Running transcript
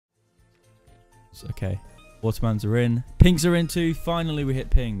Okay. Watermelons are in. Pinks are in too. Finally, we hit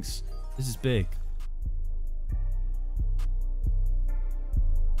pinks. This is big.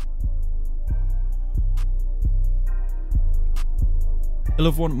 Hello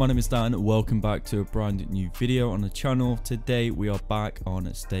everyone, my name is Dan. Welcome back to a brand new video on the channel. Today we are back on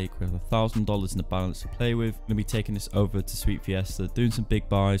at stake. We have $1,000 in the balance to play with. I'm going to be taking this over to Sweet Fiesta, doing some big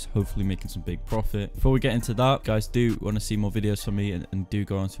buys, hopefully making some big profit. Before we get into that, guys, do want to see more videos from me and do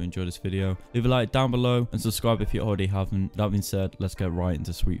go on to enjoy this video. Leave a like down below and subscribe if you already haven't. That being said, let's get right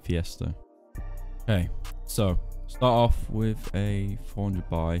into Sweet Fiesta. Okay, so start off with a 400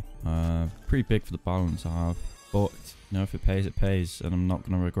 buy. Pretty big for the balance I have, but you know, if it pays, it pays, and I'm not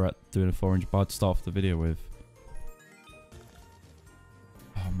going to regret doing a 400 buy to start off the video with.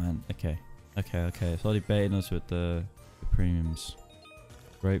 Oh man, okay. It's already baiting us with the premiums.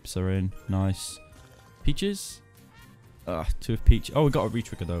 Grapes are in, nice. Peaches? Two of peach. Oh, we got a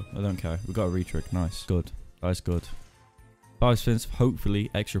retrigger though. I don't care. We got a retrigger, nice. Good. That is good. 5 spins,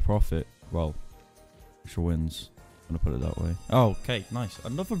 hopefully extra profit. Well, extra wins. I'm going to put it that way. Oh, okay, nice.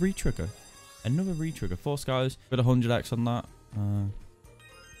 Another retrigger. Another retrigger. 4 skies. Got 100x on that. Would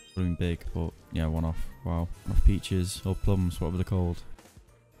have been big, but yeah, one off. Wow. One off peaches or plums, whatever they're called.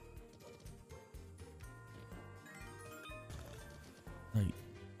 Wait.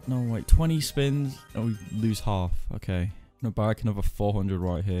 No, wait. 20 spins. Oh, we lose half. Okay. No, back another 400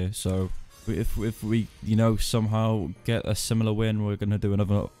 right here. So if we, you know, somehow get a similar win, we're going to do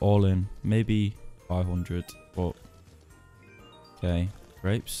another all-in. Maybe 500, but okay.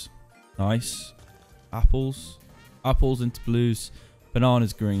 Grapes. Nice. Apples into blues.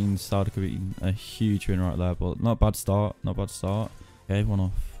 Bananas greens. Started to be a huge win right there, but not a bad start. Not a bad start. Okay, one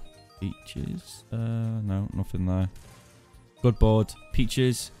off. Peaches. No, nothing there. Good board.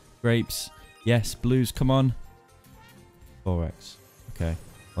 Peaches. Grapes. Yes, blues. Come on. 4x. Okay.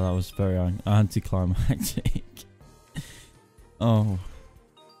 Well, that was very anticlimactic. Oh.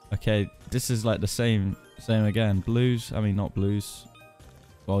 Okay, this is like the same again. Blues. I mean, not blues.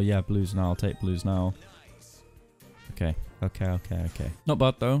 Well, yeah, blues now. I'll take blues now. Okay. Not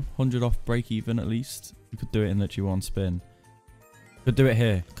bad, though. 100 off break even, at least. We could do it in literally one spin. Could do it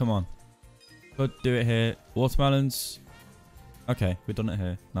here. Come on. Could do it here. Watermelons. Okay, we've done it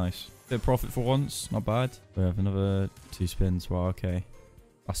here. Nice. Bit of profit for once. Not bad. We have another 2 spins. Wow, okay.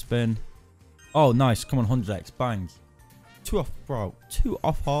 Last spin. Oh, nice. Come on, 100x. Bang. 2 off, bro. 2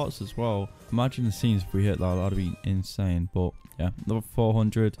 off hearts as well. Imagine the scenes if we hit that. That'd be insane. But yeah, another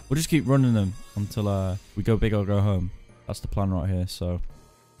 400. We'll just keep running them until we go big or go home. That's the plan right here. So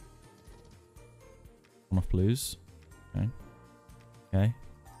one off blues. Okay.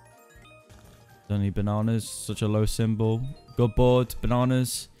 Don't need bananas. Such a low symbol. Good board.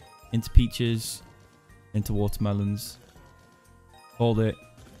 Bananas into peaches, into watermelons. Called it.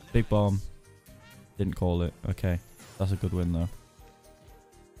 Big bomb. Didn't call it. Okay. That's a good win though.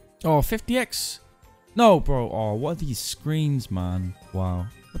 Oh, 50x. No, bro. Oh, what are these screens, man? Wow.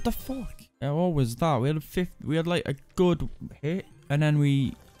 What the fuck? Yeah, what was that? We had like a good hit, and then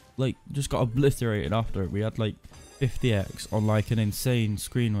we like just got obliterated after it. We had like 50x on like an insane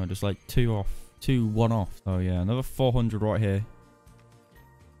screen where just like 2 off, 2 1 off. Oh yeah, another 400 right here.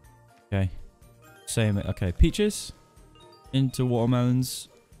 Okay. Same. Okay, peaches into watermelons.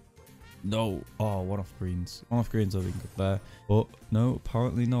 No. Oh, 1 off greens. 1 off greens are being good there. But no,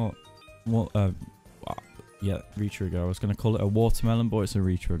 apparently not. What? Yeah, retrigger. I was going to call it a watermelon, but it's a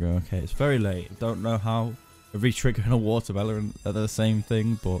retrigger. Okay, it's very late. Don't know how a retrigger and a watermelon are the same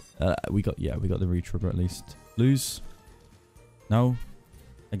thing, but we got the retrigger at least. Blues. No.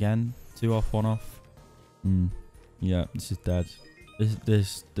 Again. 2 off, 1 off. Yeah, this is dead.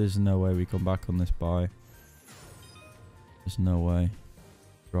 There's no way we come back on this buy. There's no way.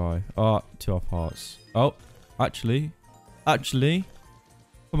 Dry. Oh, 2 off hearts. Oh, actually,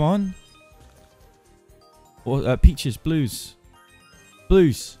 come on. Or peaches, blues.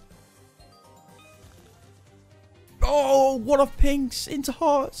 Oh, 1 off pinks into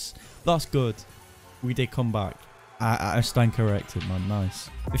hearts. That's good. We did come back. I stand corrected, man. Nice.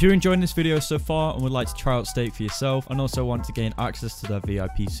 If you're enjoying this video so far and would like to try out Stake for yourself and also want to gain access to their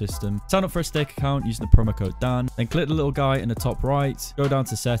VIP system, sign up for a Stake account using the promo code DaaN. Then click the little guy in the top right, go down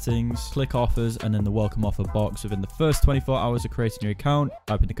to settings, click offers, and then the welcome offer box. Within the first 24 hours of creating your account,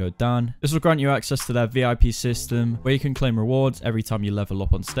 type in the code DaaN. This will grant you access to their VIP system where you can claim rewards every time you level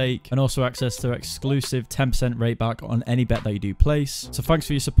up on Stake, and also access to exclusive 10% rate back on any bet that you do place. So thanks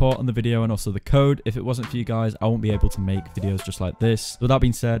for your support on the video and also the code. If it wasn't for you guys, I won't be be able to make videos just like this. With that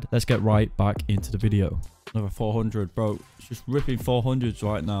being said, let's get right back into the video. Another 400, bro. It's just ripping 400s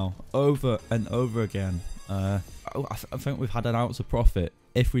right now, over and over again. I think we've had an ounce of profit,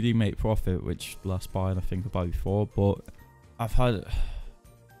 if we do make profit, which last buy and I think about before. But I've had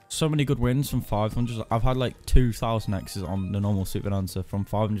so many good wins from 500s. I've had like 2,000 X's on the normal Super Bonanza from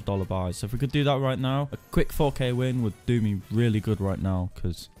 $500 buys. So if we could do that right now, a quick 4K win would do me really good right now,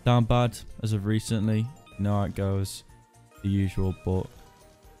 because down bad as of recently. You know how it goes, the usual, but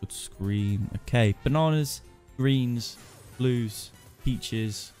good screen. Okay, bananas, greens, blues,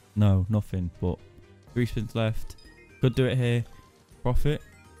 peaches. No, nothing, but 3 spins left. Could do it here. Profit?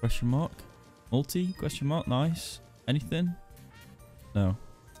 Question mark. Multi? Question mark. Nice. Anything? No.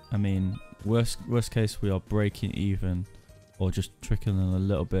 I mean, worst case, we are breaking even, or just trickling a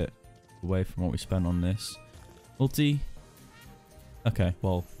little bit away from what we spent on this. Multi. Okay,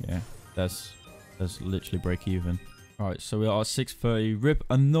 well, yeah, that's literally break even. All right, so we are at 630. Rip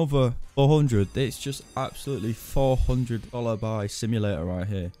another 400. It's just absolutely $400 buy simulator right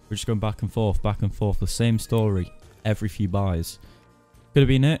here. We're just going back and forth, the same story every few buys. Could have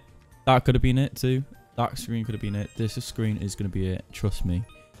been it. That could have been it too. That screen could have been it. This screen is going to be it. Trust me.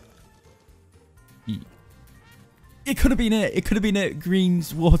 It could have been it. It could have been it.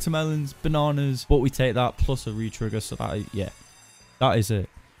 Greens, watermelons, bananas. But we take that plus a retrigger. So that, yeah, that is it.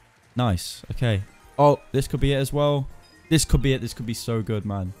 Nice. Okay. Oh, this could be it as well. This could be it. This could be so good,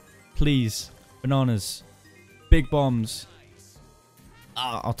 man. Please. Bananas. Big bombs.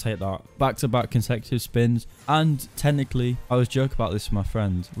 Ah, I'll take that. Back-to-back consecutive spins. And technically, I was joking about this with my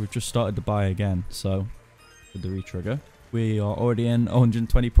friend. We've just started to buy again. So, with the retrigger, we are already in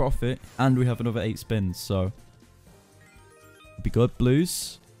 120 profit. And we have another 8 spins. So, it'll be good.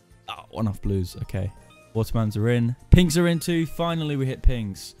 Blues. Ah, one off blues. Okay. Watermelons are in. Pinks are in too. Finally, we hit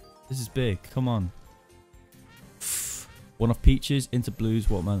pinks. This is big. Come on. One off peaches into blues,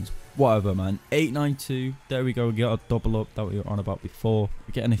 watermelons. Whatever, man. 892. There we go. We got a double up that we were on about before.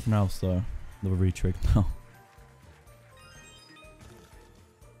 We get anything else, though. Another retrig now.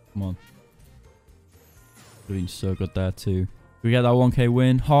 Come on. Doing so good there, too. We get that 1K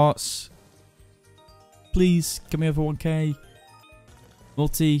win. Hearts. Please, give me over 1K.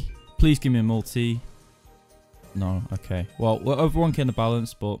 Multi. Please give me a multi. No, okay. Well, we're over 1K in the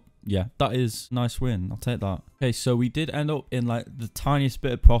balance, but yeah, that is a nice win. I'll take that. Okay, so we did end up in like the tiniest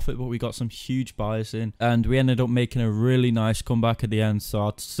bit of profit, but we got some huge buys in, and we ended up making a really nice comeback at the end. So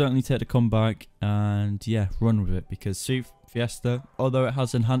I'll certainly take the comeback and yeah, run with it, because Fiesta, although it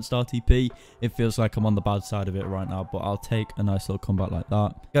has enhanced RTP, it feels like I'm on the bad side of it right now, but I'll take a nice little comeback like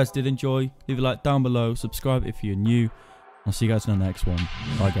that. If you guys did enjoy, leave a like down below, subscribe if you're new. I'll see you guys in the next one.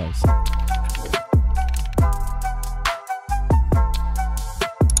 Bye, guys.